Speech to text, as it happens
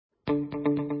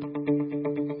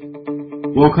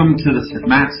Welcome to the St.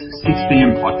 Matt's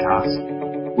 6pm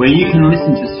podcast, where you can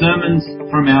listen to sermons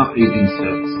from our evening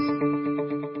service.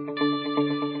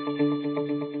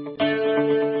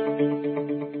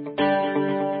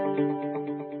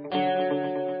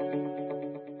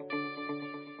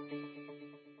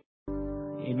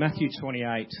 In Matthew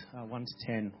 28, 1 to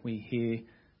 10, we hear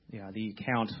the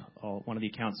account of one of the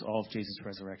accounts of Jesus'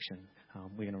 resurrection.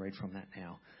 We're going to read from that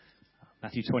now.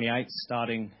 Matthew 28,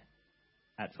 starting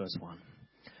at verse 1.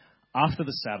 After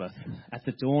the Sabbath, at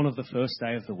the dawn of the first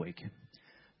day of the week,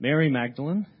 Mary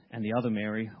Magdalene and the other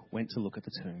Mary went to look at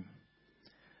the tomb.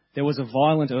 There was a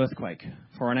violent earthquake,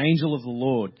 for an angel of the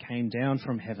Lord came down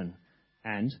from heaven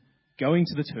and, going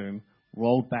to the tomb,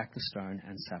 rolled back the stone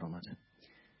and sat on it.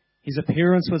 His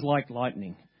appearance was like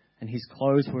lightning, and his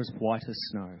clothes were as white as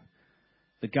snow.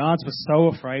 The guards were so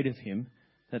afraid of him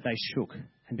that they shook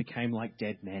and became like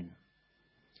dead men.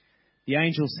 The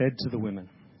angel said to the women,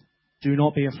 "Do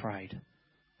not be afraid,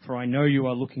 for I know you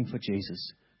are looking for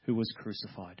Jesus, who was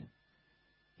crucified.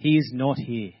 He is not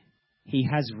here. He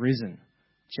has risen,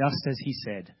 just as he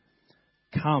said.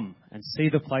 Come and see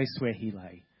the place where he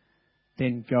lay.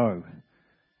 Then go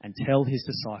and tell his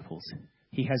disciples,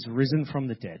 he has risen from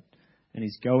the dead and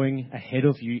is going ahead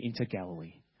of you into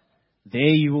Galilee. There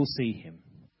you will see him.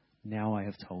 Now I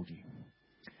have told you."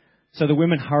 So the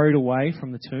women hurried away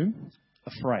from the tomb,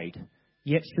 afraid,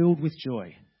 yet filled with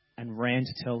joy, and ran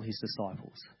to tell his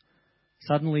disciples.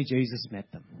 Suddenly Jesus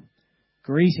met them.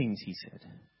 "Greetings," he said.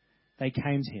 They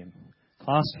came to him,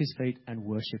 clasped his feet, and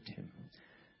worshipped him.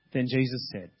 Then Jesus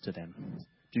said to them,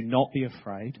 "Do not be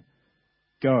afraid.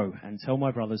 Go and tell my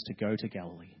brothers to go to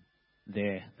Galilee.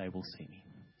 There they will see me."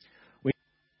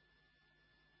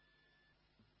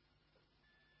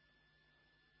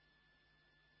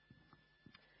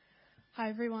 Hi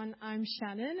everyone, I'm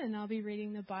Shannon and I'll be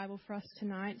reading the Bible for us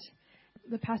tonight.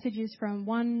 The passage is from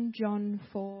 1 John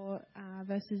 4,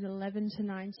 verses 11 to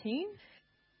 19.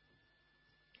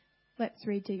 Let's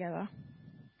read together.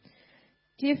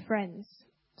 Dear friends,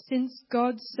 since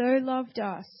God so loved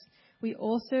us, we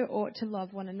also ought to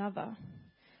love one another.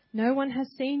 No one has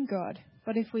seen God,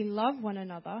 but if we love one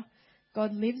another,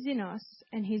 God lives in us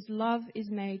and his love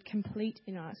is made complete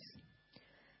in us.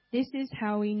 This is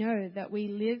how we know that we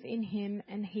live in him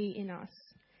and he in us.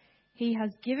 He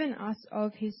has given us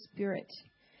of his Spirit,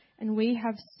 and we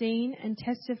have seen and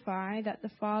testify that the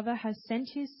Father has sent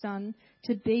his Son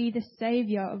to be the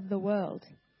Saviour of the world.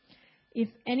 If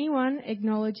anyone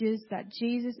acknowledges that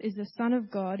Jesus is the Son of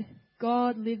God,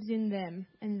 God lives in them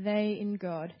and they in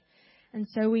God. And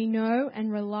so we know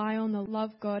and rely on the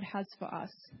love God has for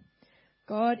us.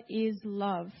 God is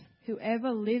love.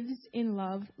 Whoever lives in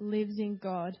love lives in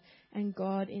God, and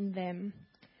God in them.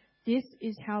 This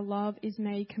is how love is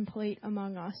made complete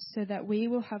among us, so that we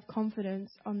will have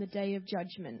confidence on the day of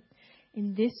judgment.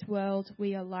 In this world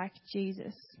we are like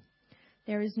Jesus.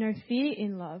 There is no fear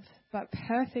in love, but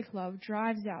perfect love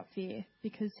drives out fear,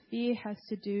 because fear has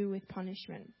to do with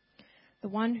punishment. The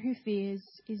one who fears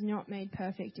is not made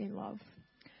perfect in love.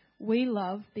 We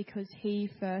love because he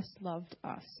first loved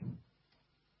us.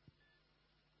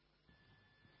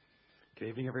 Good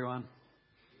evening, everyone.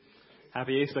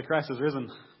 Happy Easter. Christ has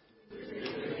risen.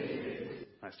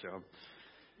 Nice job.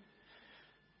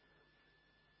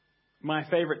 My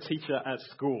favourite teacher at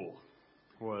school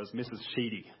was Mrs.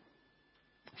 Sheedy.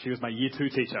 She was my Year 2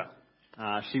 teacher.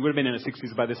 She would have been in her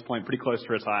 60s by this point, pretty close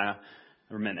to retire,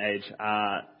 in age.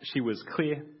 She was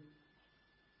clear,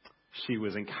 she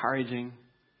was encouraging,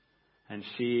 and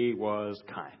she was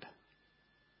kind.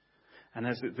 And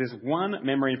there's one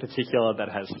memory in particular that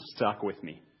has stuck with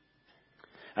me.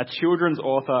 A children's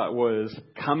author was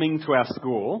coming to our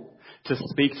school to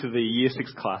speak to the Year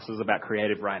 6 classes about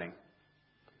creative writing.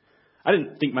 I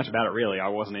didn't think much about it really. I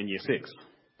wasn't in Year 6.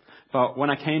 But when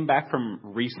I came back from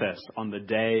recess on the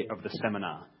day of the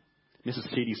seminar, Mrs.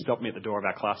 Sheedy stopped me at the door of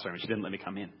our classroom and she didn't let me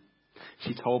come in.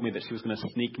 She told me that she was going to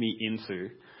sneak me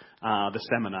into the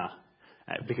seminar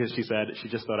because she said she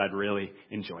just thought I'd really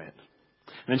enjoy it.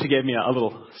 And then she gave me a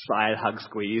little side hug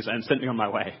squeeze and sent me on my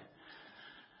way.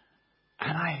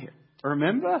 And I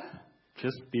remember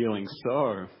just feeling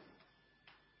so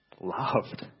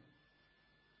loved.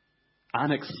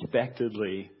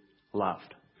 Unexpectedly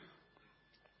loved.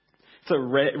 It's a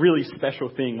really special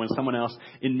thing when someone else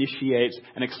initiates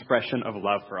an expression of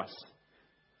love for us.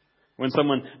 When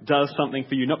someone does something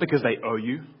for you, not because they owe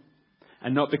you,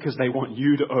 and not because they want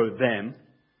you to owe them,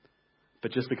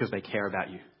 but just because they care about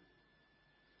you.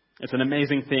 It's an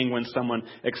amazing thing when someone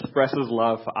expresses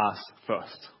love for us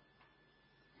first.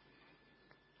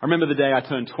 I remember the day I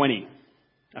turned 20.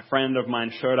 A friend of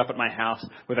mine showed up at my house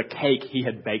with a cake he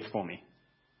had baked for me.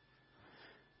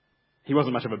 He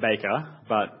wasn't much of a baker,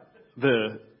 but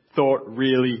the thought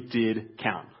really did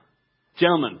count.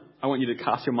 Gentlemen, I want you to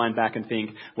cast your mind back and think,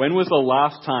 when was the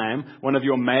last time one of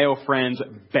your male friends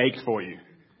baked for you?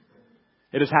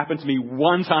 It has happened to me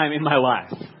one time in my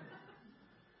life.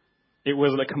 It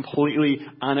was a completely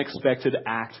unexpected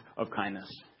act of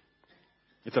kindness.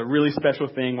 It's a really special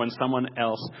thing when someone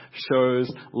else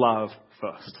shows love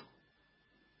first.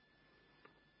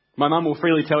 My mum will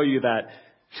freely tell you that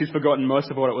she's forgotten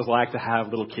most of what it was like to have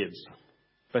little kids.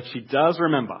 But she does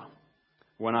remember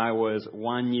when I was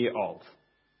 1 year old,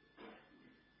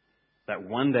 that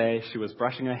one day she was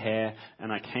brushing her hair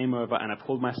and I came over and I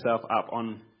pulled myself up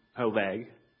on her leg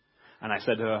and I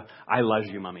said to her, "I love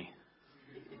you, Mummy."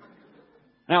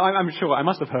 Now, I'm sure I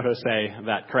must have heard her say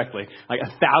that correctly, like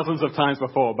thousands of times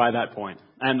before by that point.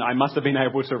 And I must have been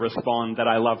able to respond that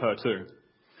I love her too.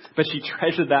 But she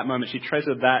treasured that moment. She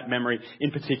treasured that memory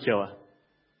in particular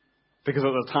because it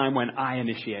was a time when I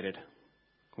initiated,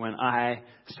 when I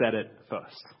said it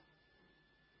first.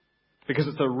 Because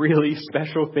it's a really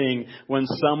special thing when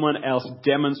someone else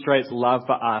demonstrates love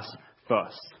for us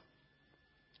first.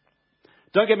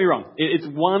 Don't get me wrong. It's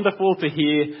wonderful to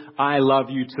hear, "I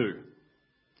love you too."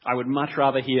 I would much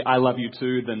rather hear, "I love you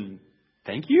too" than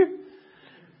 "thank you."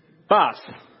 But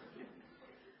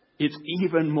it's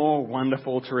even more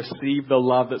wonderful to receive the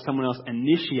love that someone else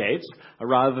initiates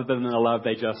rather than the love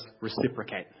they just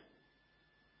reciprocate.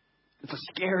 It's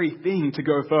a scary thing to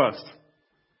go first.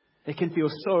 It can feel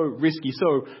so risky,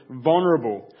 so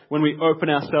vulnerable when we open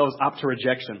ourselves up to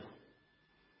rejection.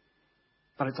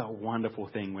 But it's a wonderful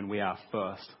thing when we are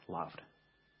first loved.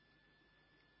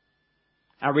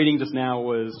 Our reading just now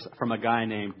was from a guy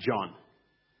named John.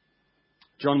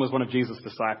 John was one of Jesus'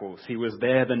 disciples. He was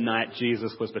there the night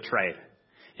Jesus was betrayed.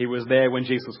 He was there when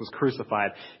Jesus was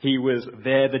crucified. He was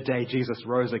there the day Jesus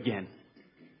rose again.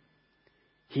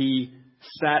 He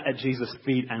sat at Jesus'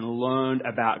 feet and learned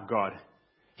about God.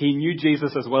 He knew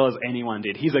Jesus as well as anyone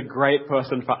did. He's a great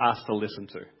person for us to listen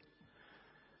to.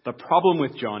 The problem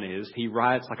with John is he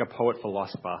writes like a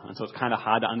poet-philosopher, and so it's kind of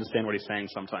hard to understand what he's saying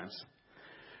sometimes.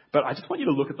 But I just want you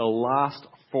to look at the last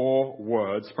 4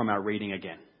 words from our reading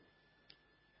again.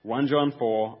 1 John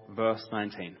 4, verse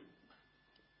 19.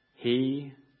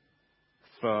 He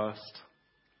first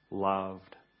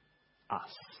loved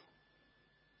us.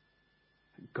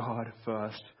 God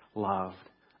first loved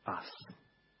us.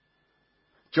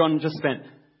 John just spent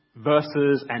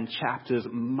verses and chapters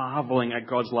marveling at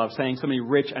God's love, saying so many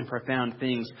rich and profound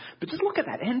things. But just look at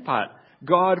that end part.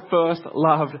 God first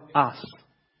loved us.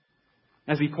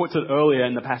 As he puts it earlier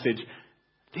in the passage,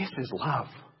 this is love.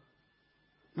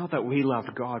 Not that we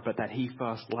loved God, but that he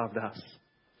first loved us.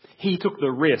 He took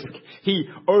the risk. He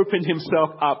opened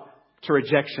himself up to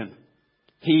rejection.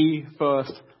 He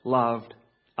first loved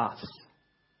us.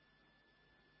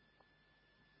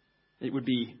 It would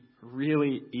be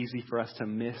really easy for us to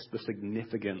miss the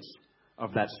significance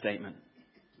of that statement,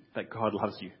 that God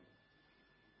loves you.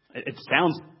 It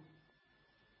sounds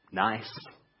nice,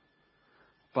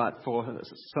 but for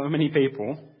so many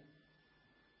people,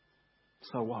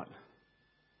 so what?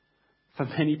 For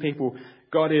many people,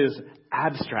 God is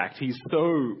abstract. He's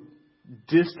so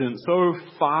distant, so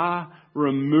far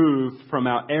removed from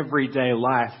our everyday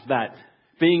life that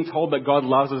being told that God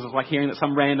loves us is like hearing that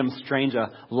some random stranger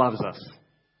loves us.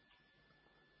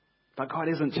 But God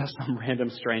isn't just some random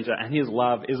stranger, and his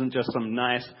love isn't just some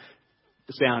nice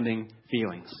sounding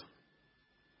feelings.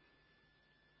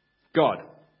 God,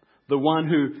 the one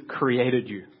who created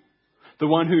you, the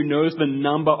one who knows the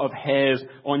number of hairs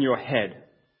on your head,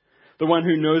 the one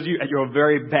who knows you at your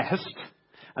very best,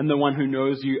 and the one who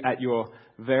knows you at your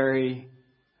very,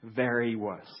 very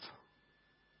worst,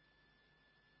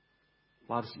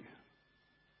 loves you.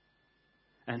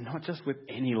 And not just with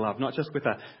any love, not just with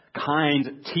a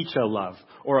kind teacher love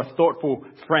or a thoughtful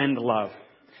friend love.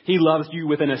 He loves you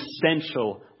with an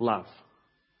essential love,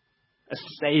 a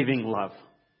saving love.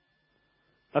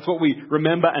 That's what we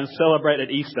remember and celebrate at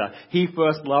Easter. He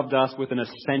first loved us with an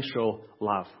essential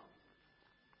love.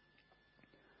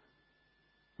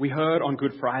 We heard on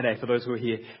Good Friday, for those who are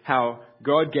here, how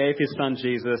God gave his son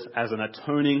Jesus as an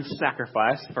atoning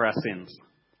sacrifice for our sins.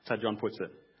 That's how John puts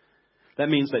it. That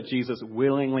means that Jesus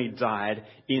willingly died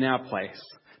in our place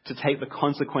to take the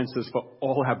consequences for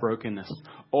all our brokenness,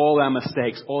 all our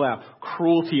mistakes, all our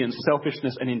cruelty and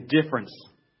selfishness and indifference.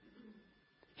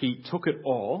 He took it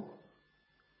all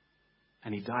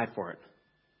and he died for it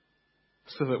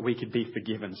so that we could be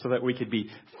forgiven, so that we could be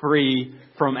free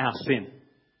from our sin.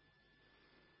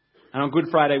 And on Good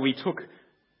Friday, we took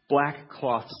black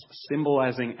cloths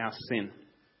symbolizing our sin.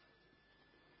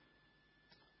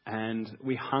 and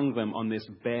we hung them on this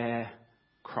bare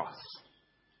cross.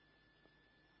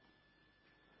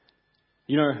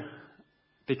 You know,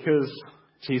 because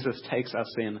Jesus takes our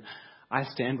sin, I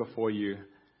stand before you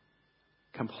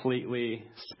completely,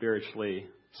 spiritually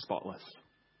spotless.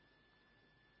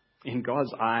 In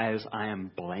God's eyes, I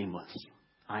am blameless.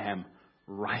 I am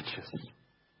righteous.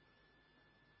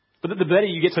 But the better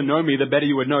you get to know me, the better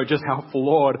you would know just how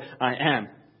flawed I am.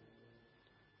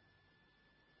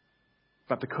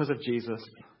 But because of Jesus,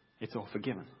 it's all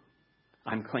forgiven.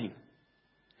 I'm clean.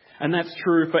 And that's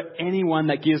true for anyone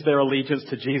that gives their allegiance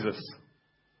to Jesus.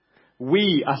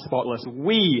 We are spotless.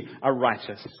 We are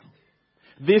righteous.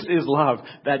 This is love,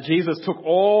 that Jesus took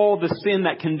all the sin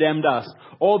that condemned us,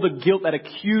 all the guilt that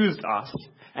accused us,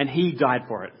 and He died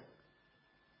for it.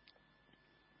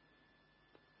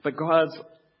 But God's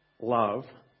love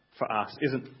for us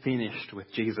isn't finished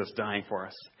with Jesus dying for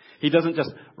us. He doesn't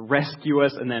just rescue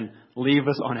us and then leave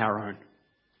us on our own.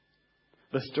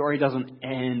 The story doesn't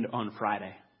end on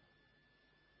Friday.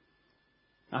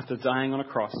 After dying on a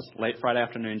cross late Friday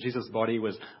afternoon, Jesus' body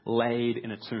was laid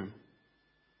in a tomb.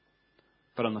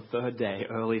 But on the third day,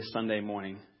 early Sunday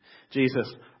morning,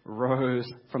 Jesus rose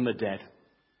from the dead.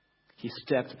 He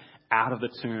stepped out of the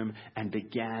tomb and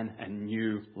began a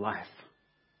new life.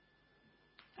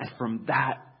 And from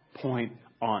that point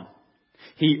on,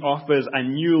 He offers a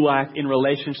new life in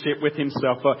relationship with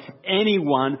Himself for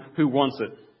anyone who wants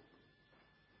it.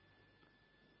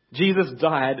 Jesus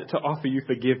died to offer you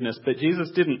forgiveness, but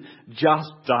Jesus didn't just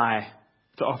die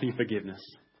to offer you forgiveness.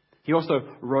 He also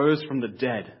rose from the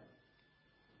dead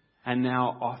and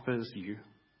now offers you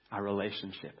a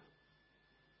relationship.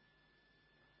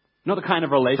 Not the kind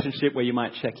of relationship where you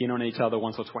might check in on each other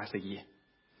once or twice a year,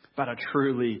 but a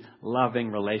truly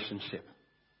loving relationship.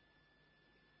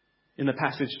 In the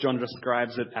passage, John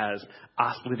describes it as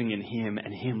us living in Him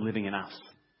and Him living in us.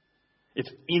 It's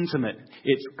intimate,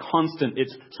 it's constant,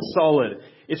 it's solid.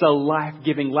 It's a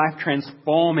life-giving,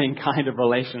 life-transforming kind of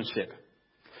relationship.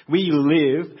 We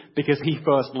live because He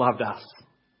first loved us.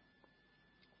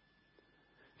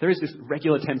 There is this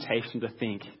regular temptation to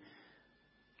think,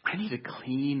 I need to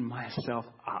clean myself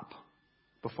up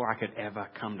before I could ever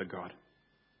come to God.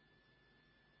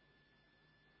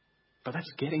 But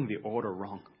that's getting the order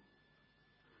wrong.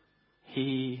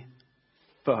 He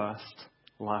first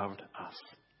loved us.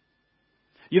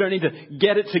 You don't need to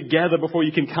get it together before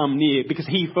you can come near, because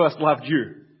He first loved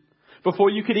you. Before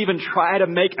you could even try to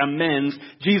make amends,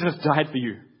 Jesus died for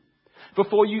you.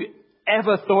 Before you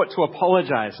ever thought to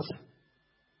apologize,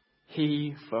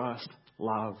 He first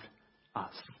loved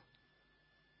us.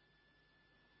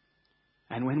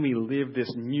 And when we live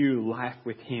this new life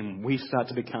with Him, we start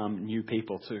to become new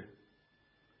people too.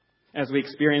 As we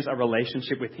experience a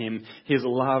relationship with Him, His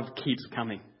love keeps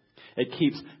coming. It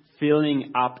keeps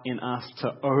filling up in us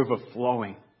to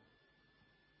overflowing,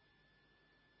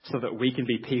 so that we can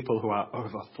be people who are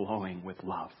overflowing with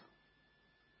love.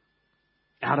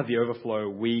 Out of the overflow,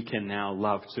 we can now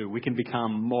love too. We can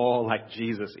become more like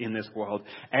Jesus in this world,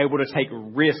 able to take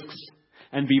risks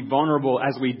and be vulnerable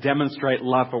as we demonstrate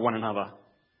love for one another.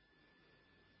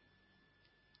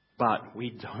 But we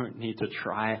don't need to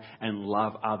try and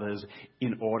love others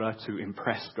in order to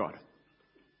impress God.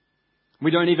 We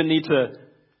don't even need to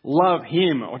love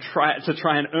Him or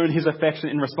try and earn His affection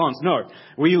in response. No,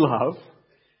 we love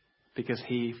because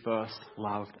He first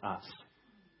loved us.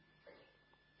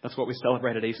 That's what we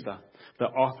celebrate at Easter. The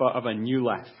offer of a new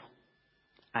life.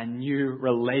 A new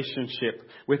relationship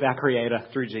with our Creator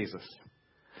through Jesus.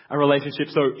 A relationship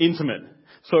so intimate,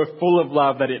 so full of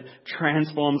love that it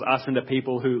transforms us into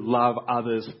people who love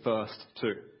others first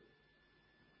too.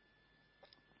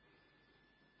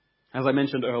 As I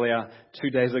mentioned earlier, 2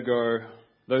 days ago,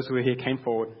 those who were here came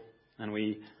forward and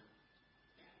we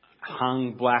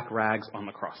hung black rags on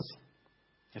the cross.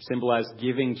 It symbolized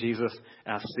giving Jesus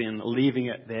our sin, leaving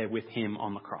it there with Him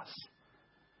on the cross.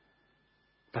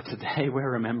 But today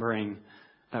we're remembering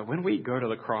that when we go to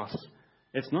the cross,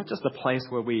 it's not just a place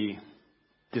where we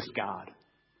discard.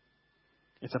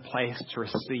 It's a place to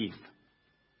receive.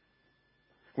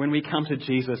 When we come to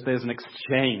Jesus, there's an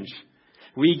exchange.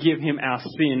 We give Him our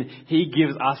sin. He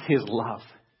gives us His love.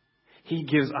 He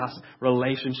gives us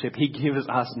relationship. He gives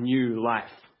us new life.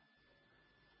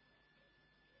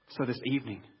 So this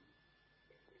evening,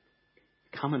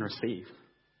 come and receive.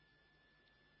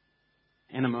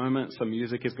 In a moment, some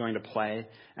music is going to play,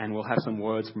 and we'll have some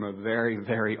words from a very,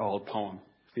 very old poem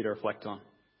for you to reflect on.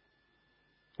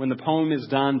 When the poem is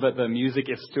done, but the music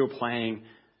is still playing,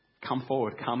 come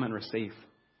forward, come and receive.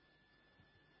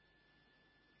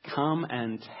 Come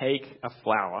and take a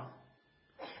flower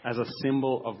as a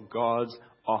symbol of God's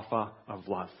offer of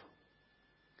love.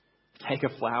 Take a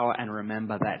flower and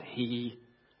remember that He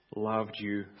loved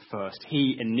you first.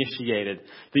 He initiated.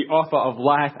 The offer of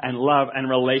life and love and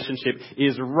relationship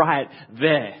is right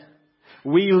there.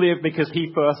 We live because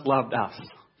He first loved us.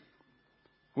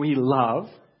 We love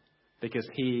because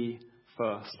He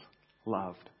first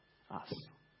loved us.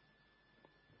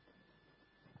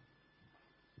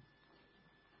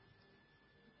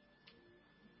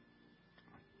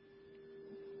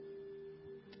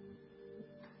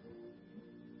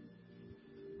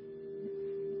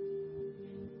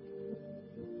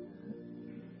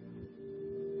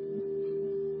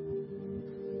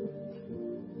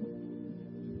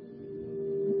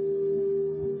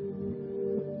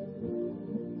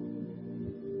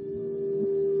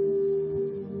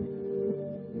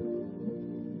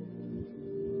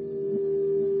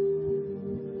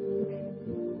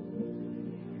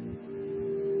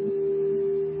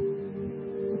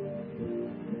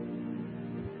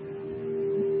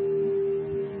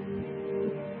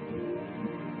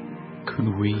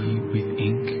 Could we with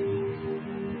ink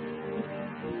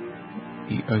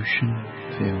the ocean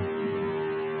fill,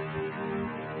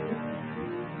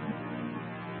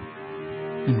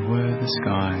 and were the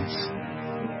skies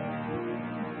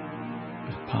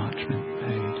of parchment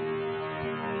made,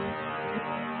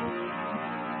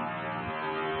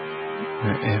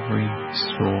 were every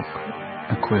stalk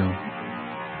a quill,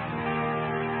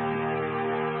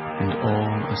 and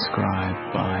all a scribe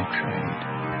by trade?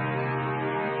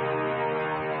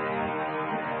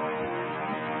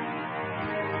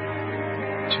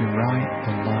 To write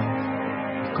the love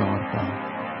of God above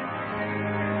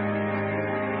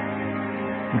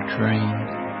would drain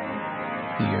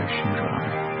the ocean dry,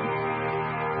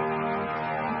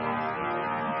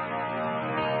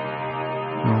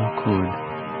 nor could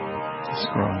the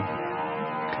scroll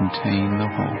contain the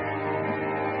whole,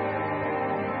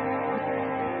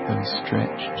 though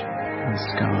stretched from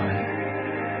sky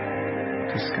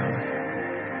to sky.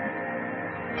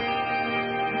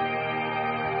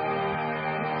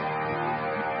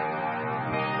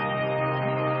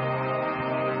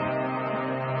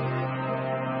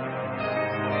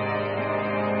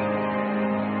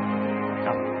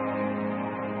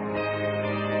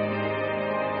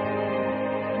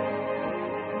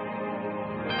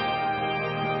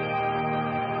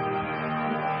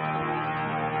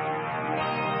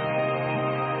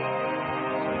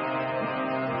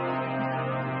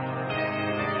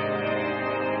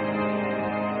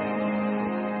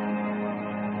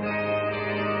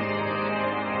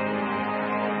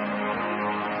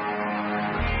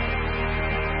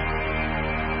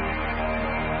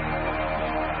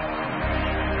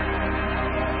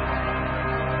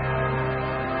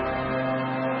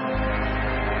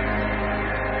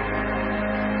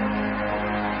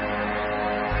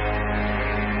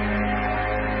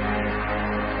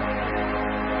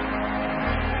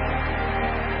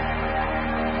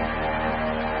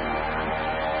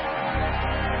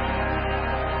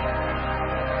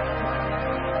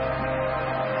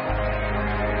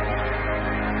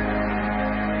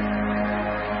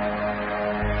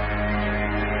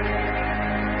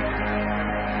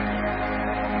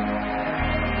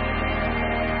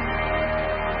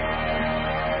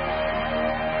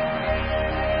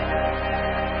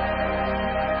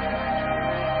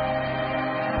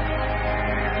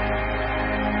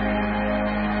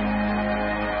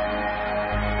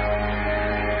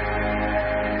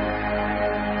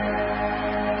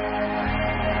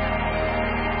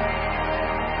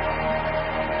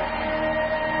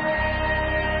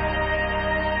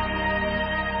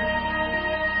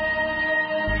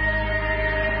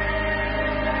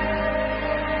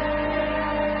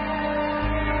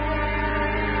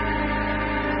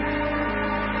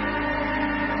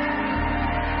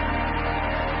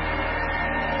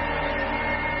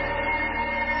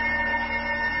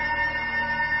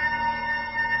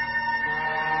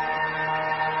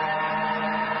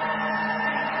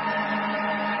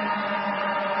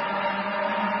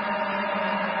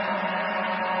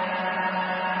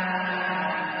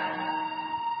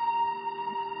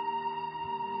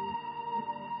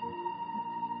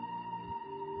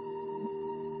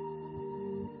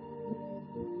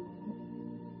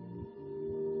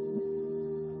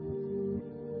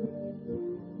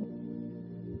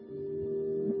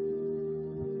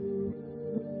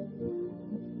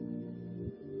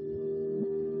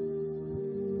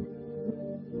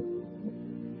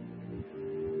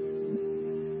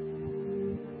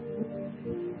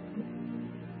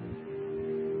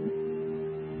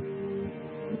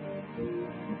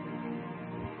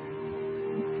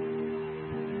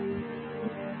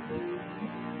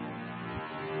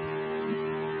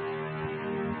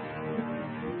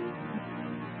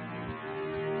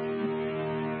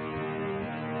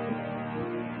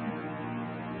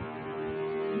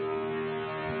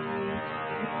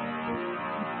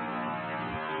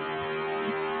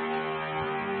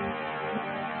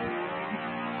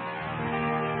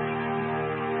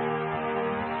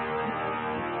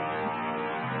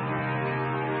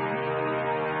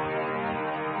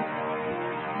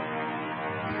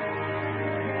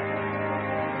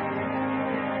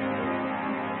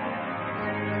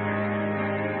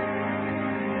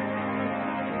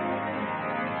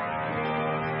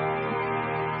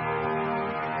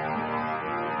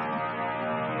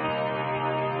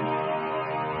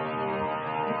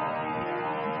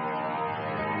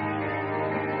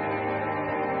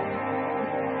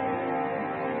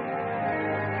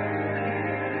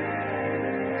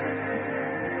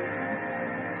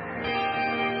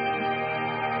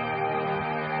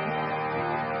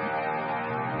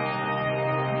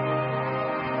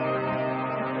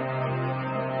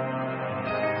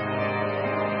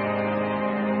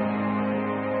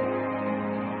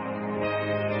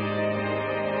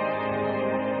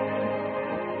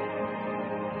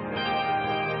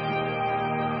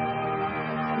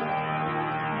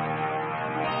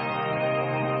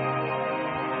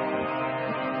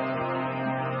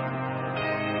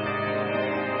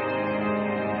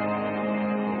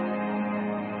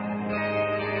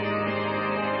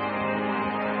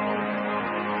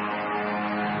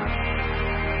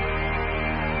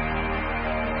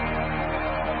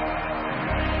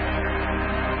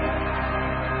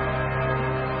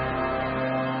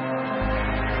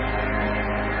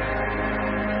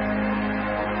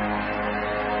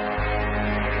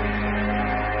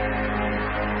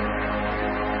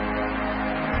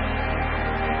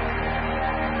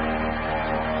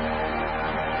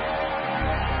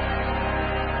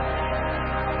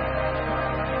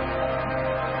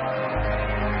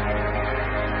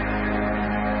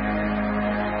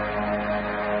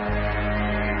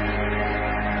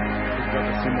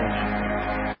 symbol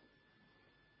now.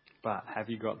 But have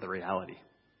you got the reality?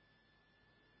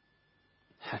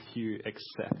 Have you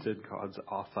accepted God's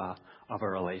offer of a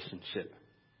relationship?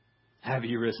 Have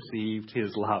you received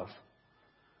His love?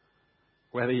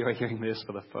 Whether you're hearing this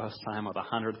for the first time or the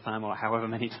 100th time or however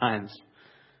many times,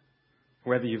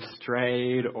 whether you've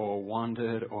strayed or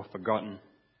wandered or forgotten,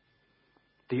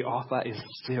 the offer is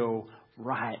still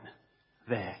right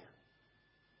there.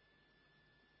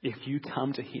 If you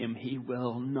come to Him, He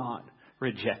will not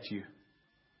reject you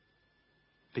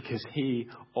because He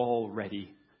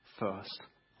already first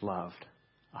loved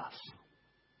us.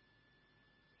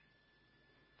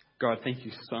 God, thank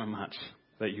you so much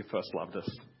that you first loved us.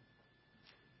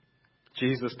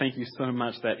 Jesus, thank you so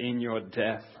much that in your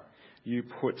death, you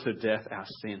put to death our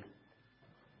sin.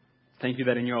 Thank you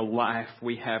that in your life,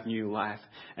 we have new life.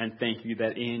 And thank you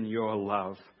that in your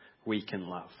love, we can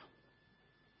love.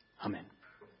 Amen.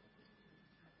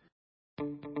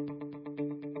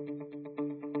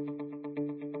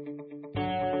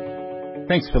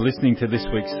 Thanks for listening to this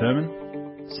week's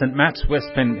sermon. St. Matt's West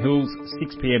Pennant Hills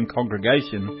 6 p.m.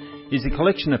 congregation is a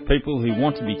collection of people who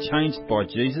want to be changed by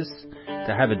Jesus,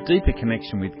 to have a deeper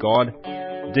connection with God,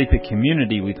 deeper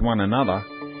community with one another,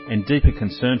 and deeper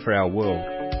concern for our world.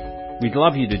 We'd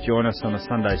love you to join us on a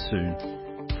Sunday soon.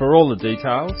 For all the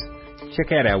details,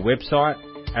 check out our website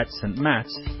at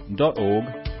stmats.org.au.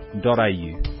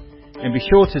 And be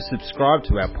sure to subscribe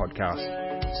to our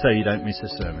podcast so you don't miss a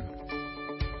sermon.